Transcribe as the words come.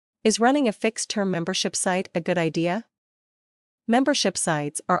Is running a fixed-term membership site a good idea? Membership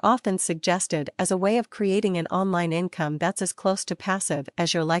sites are often suggested as a way of creating an online income that's as close to passive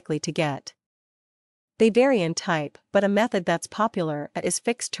as you're likely to get. They vary in type, but a method that's popular is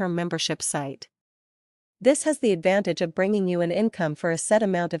fixed-term membership site. This has the advantage of bringing you an income for a set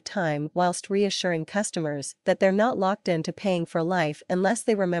amount of time whilst reassuring customers that they're not locked into paying for life unless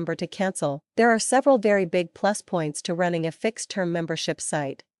they remember to cancel. There are several very big plus points to running a fixed-term membership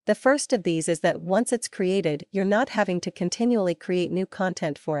site. The first of these is that once it's created, you're not having to continually create new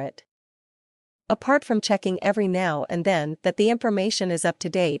content for it. Apart from checking every now and then that the information is up to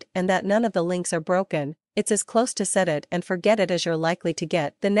date and that none of the links are broken, it's as close to set it and forget it as you're likely to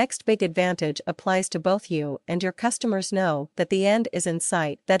get. The next big advantage applies to both you and your customers know that the end is in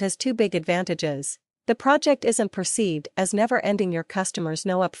sight. That has two big advantages. The project isn't perceived as never ending. Your customers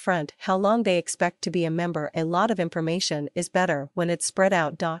know upfront how long they expect to be a member. A lot of information is better when it's spread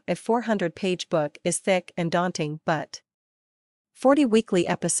out. A 400-page book is thick and daunting, but 40 weekly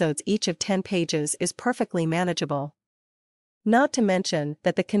episodes, each of 10 pages, is perfectly manageable. Not to mention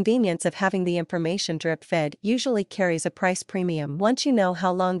that the convenience of having the information drip-fed usually carries a price premium. Once you know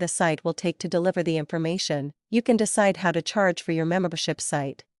how long the site will take to deliver the information, you can decide how to charge for your membership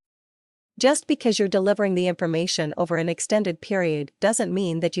site. Just because you're delivering the information over an extended period doesn't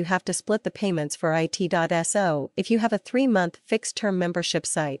mean that you have to split the payments for it.so. If you have a 3-month fixed-term membership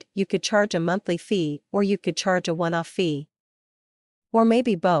site, you could charge a monthly fee, or you could charge a one-off fee. Or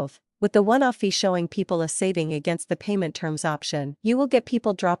maybe both, with the one-off fee showing people a saving against the payment terms option. You will get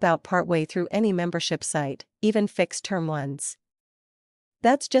people drop out partway through any membership site, even fixed-term ones.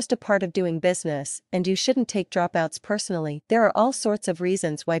 That's just a part of doing business, and you shouldn't take dropouts personally. There are all sorts of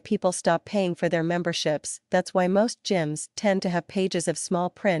reasons why people stop paying for their memberships. That's why most gyms tend to have pages of small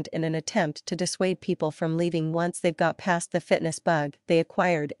print in an attempt to dissuade people from leaving once they've got past the fitness bug they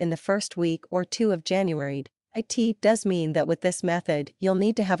acquired in the first week or two of January. It does mean that with this method, you'll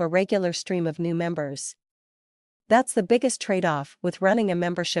need to have a regular stream of new members. That's the biggest trade-off with running a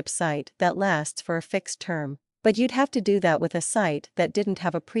membership site that lasts for a fixed term. But you'd have to do that with a site that didn't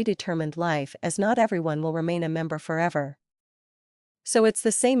have a predetermined life, as not everyone will remain a member forever. So it's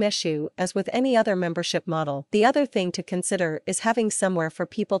the same issue as with any other membership model. The other thing to consider is having somewhere for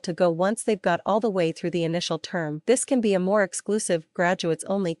people to go once they've got all the way through the initial term. This can be a more exclusive,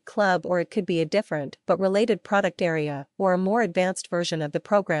 graduates-only club, or it could be a different but related product area, or a more advanced version of the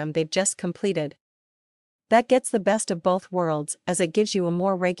program they've just completed. That gets the best of both worlds, as it gives you a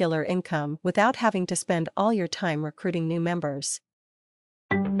more regular income without having to spend all your time recruiting new members.